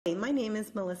Hey, my name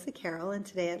is Melissa Carroll, and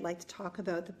today I'd like to talk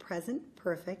about the present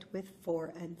perfect with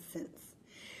for and since.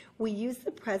 We use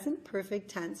the present perfect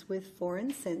tense with for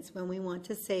and since when we want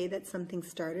to say that something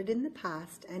started in the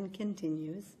past and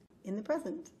continues in the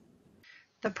present.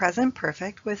 The present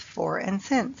perfect with for and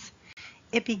since.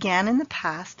 It began in the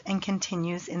past and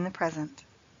continues in the present.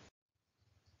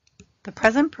 The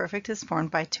present perfect is formed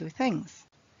by two things.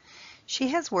 She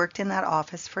has worked in that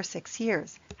office for 6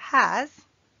 years. Has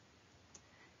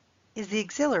is the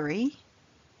auxiliary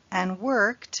and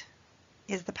worked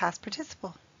is the past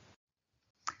participle.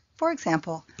 For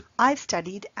example, I've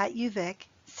studied at UVic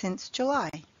since July.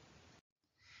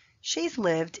 She's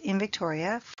lived in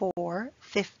Victoria for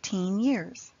 15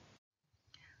 years.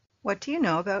 What do you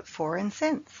know about for and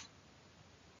since?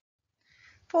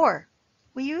 For.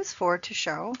 We use for to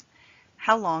show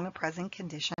how long a present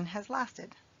condition has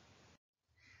lasted.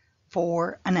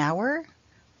 For an hour,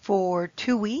 for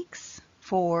 2 weeks,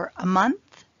 for a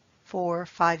month, for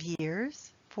 5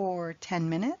 years, for 10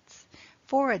 minutes,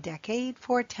 for a decade,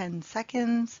 for 10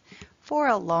 seconds, for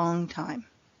a long time.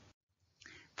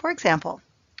 For example,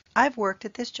 I've worked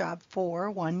at this job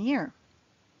for 1 year.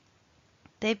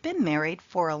 They've been married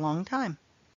for a long time.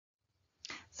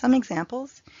 Some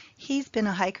examples: he's been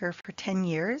a hiker for 10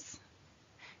 years.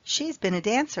 She's been a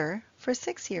dancer for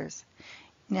 6 years.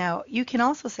 Now, you can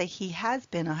also say he has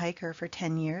been a hiker for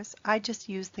 10 years. I just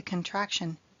used the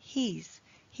contraction he's.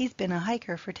 He's been a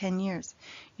hiker for 10 years.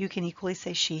 You can equally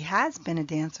say she has been a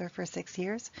dancer for 6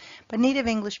 years, but native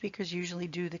English speakers usually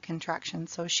do the contraction,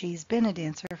 so she's been a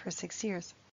dancer for 6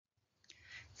 years.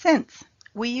 Since.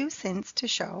 We use since to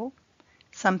show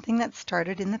something that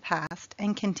started in the past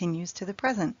and continues to the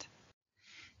present.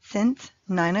 Since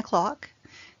 9 o'clock,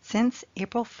 since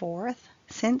April 4th,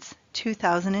 since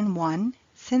 2001,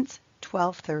 since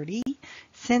 12:30,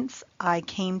 since I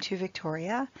came to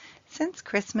Victoria, since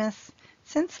Christmas,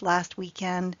 since last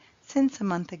weekend, since a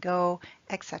month ago,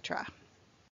 etc.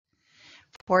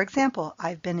 For example,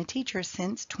 I've been a teacher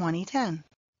since 2010.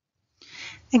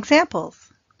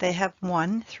 Examples: they have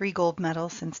won 3 gold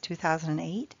medals since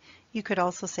 2008. You could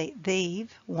also say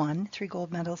they've won 3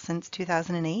 gold medals since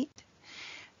 2008.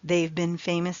 They've been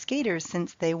famous skaters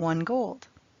since they won gold.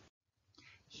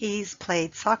 He's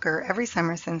played soccer every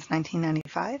summer since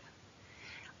 1995.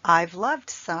 I've loved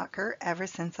soccer ever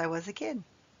since I was a kid.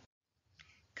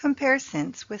 Compare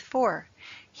since with for.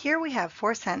 Here we have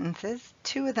 4 sentences.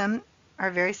 2 of them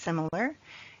are very similar,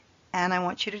 and I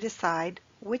want you to decide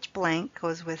which blank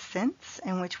goes with since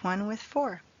and which one with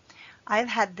for. I've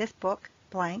had this book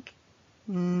blank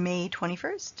May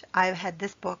 21st. I've had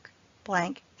this book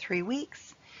blank 3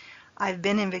 weeks. I've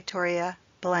been in Victoria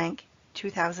blank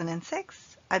 2006.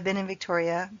 I've been in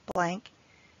Victoria blank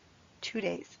 2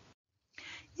 days.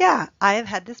 Yeah, I have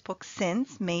had this book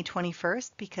since May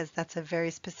 21st because that's a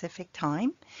very specific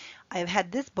time. I've had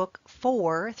this book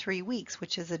for 3 weeks,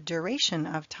 which is a duration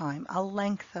of time, a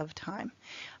length of time.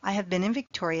 I have been in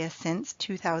Victoria since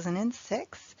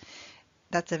 2006.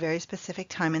 That's a very specific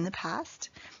time in the past.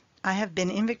 I have been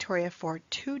in Victoria for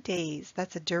 2 days.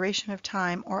 That's a duration of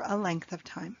time or a length of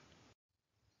time.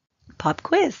 Pop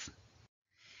quiz.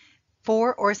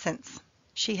 For or since.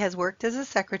 She has worked as a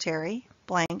secretary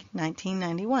blank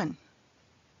 1991.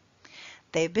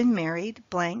 They've been married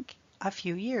blank a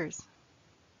few years.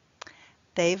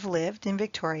 They've lived in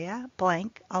Victoria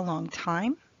blank a long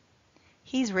time.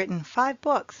 He's written 5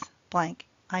 books blank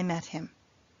I met him.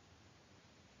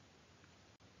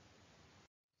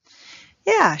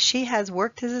 Yeah, she has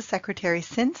worked as a secretary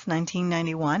since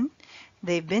 1991.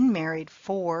 They've been married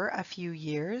for a few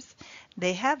years.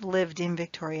 They have lived in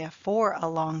Victoria for a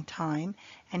long time,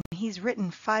 and he's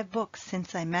written 5 books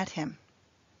since I met him.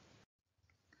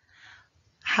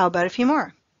 How about a few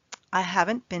more? I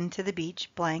haven't been to the beach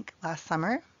blank last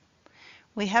summer.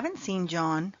 We haven't seen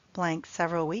John blank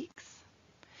several weeks.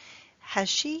 Has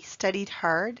she studied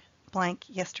hard blank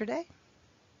yesterday?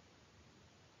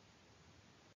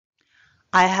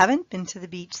 I haven't been to the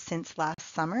beach since last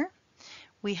summer.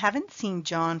 We haven't seen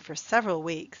John for several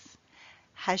weeks.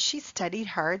 Has she studied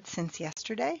hard since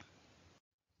yesterday?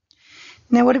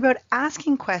 Now, what about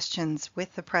asking questions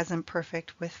with the present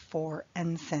perfect with for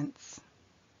and since?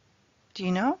 Do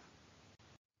you know?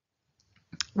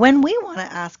 When we want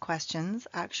to ask questions,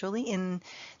 actually, in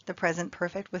the present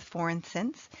perfect with for and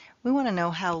since, we want to know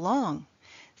how long.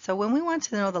 So when we want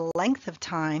to know the length of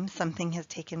time something has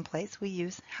taken place, we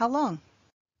use how long.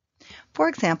 For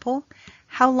example,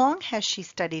 how long has she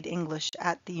studied English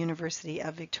at the University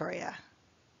of Victoria?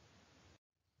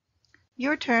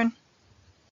 Your turn.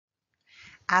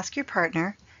 Ask your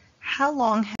partner, how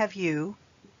long have you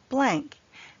blank?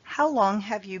 How long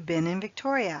have you been in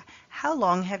Victoria? How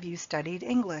long have you studied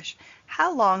English?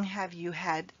 How long have you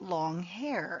had long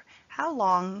hair? How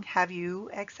long have you,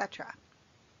 etc.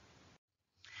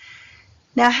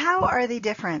 Now, how are they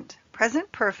different?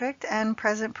 Present perfect and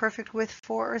present perfect with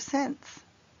for or since.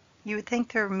 You would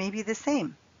think they're maybe the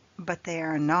same, but they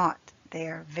are not. They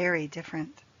are very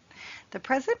different. The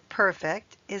present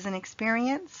perfect is an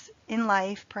experience in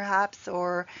life, perhaps,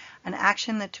 or an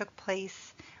action that took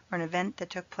place, or an event that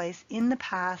took place in the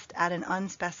past at an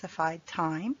unspecified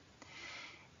time.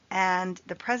 And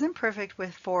the present perfect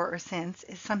with for or since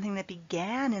is something that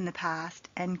began in the past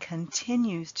and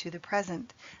continues to the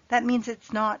present. That means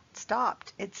it's not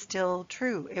stopped. It's still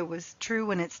true. It was true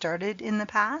when it started in the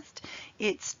past.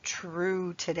 It's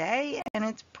true today, and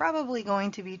it's probably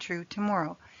going to be true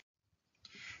tomorrow.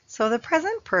 So the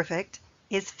present perfect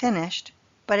is finished,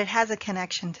 but it has a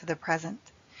connection to the present.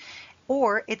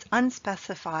 Or it's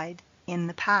unspecified in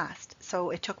the past. So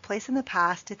it took place in the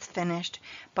past, it's finished,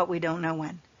 but we don't know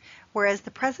when. Whereas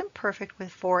the present perfect with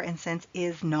for and since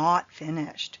is not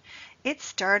finished. It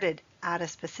started at a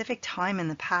specific time in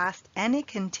the past and it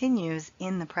continues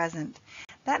in the present.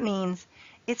 That means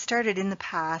it started in the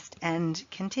past and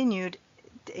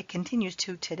it continues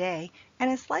to today, and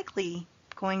it's likely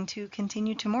going to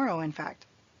continue tomorrow, in fact.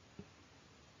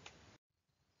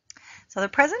 So the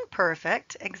present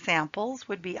perfect examples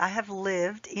would be I have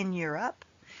lived in Europe.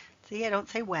 See, I don't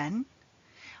say when.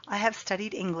 I have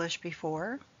studied English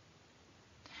before.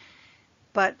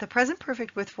 But the present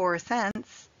perfect with for or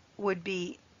since would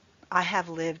be I have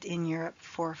lived in Europe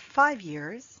for 5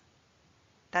 years.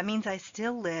 That means I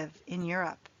still live in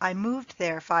Europe. I moved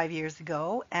there 5 years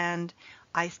ago and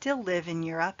I still live in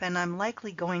Europe, and I'm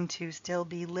likely going to still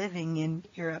be living in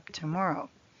Europe tomorrow.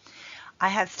 I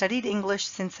have studied English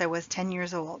since I was 10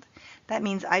 years old. That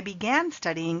means I began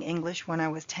studying English when I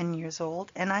was 10 years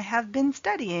old, and I have been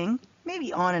studying,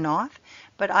 maybe on and off,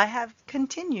 but I have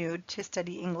continued to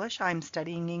study English. I'm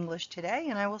studying English today,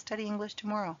 and I will study English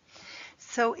tomorrow.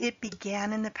 So it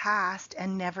began in the past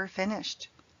and never finished.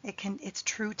 It's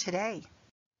true today.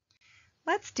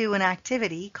 Let's do an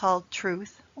activity called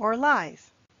Truth or Lies.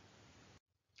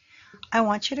 I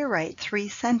want you to write 3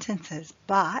 sentences,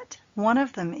 but one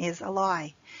of them is a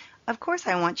lie. Of course,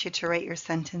 I want you to write your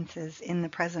sentences in the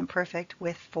present perfect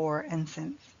with for and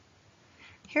since.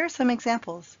 Here are some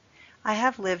examples. I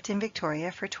have lived in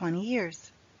Victoria for 20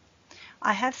 years.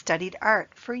 I have studied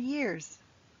art for years.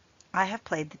 I have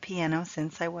played the piano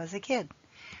since I was a kid.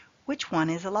 Which one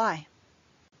is a lie?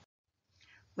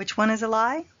 Which one is a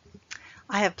lie?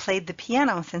 I have played the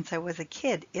piano since I was a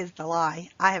kid is the lie.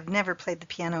 I have never played the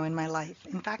piano in my life.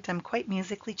 In fact, I'm quite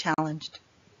musically challenged.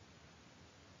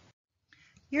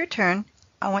 Your turn.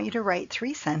 I want you to write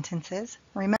 3 sentences.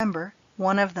 Remember,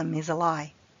 one of them is a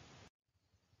lie.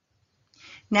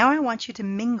 Now I want you to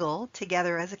mingle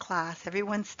together as a class.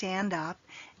 Everyone stand up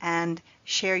and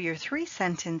share your 3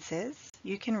 sentences.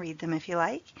 You can read them if you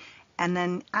like. And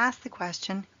then ask the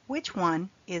question, which one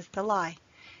is the lie?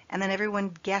 And then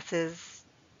everyone guesses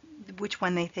which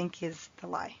one they think is the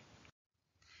lie.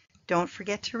 Don't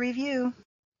forget to review.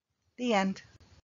 The end.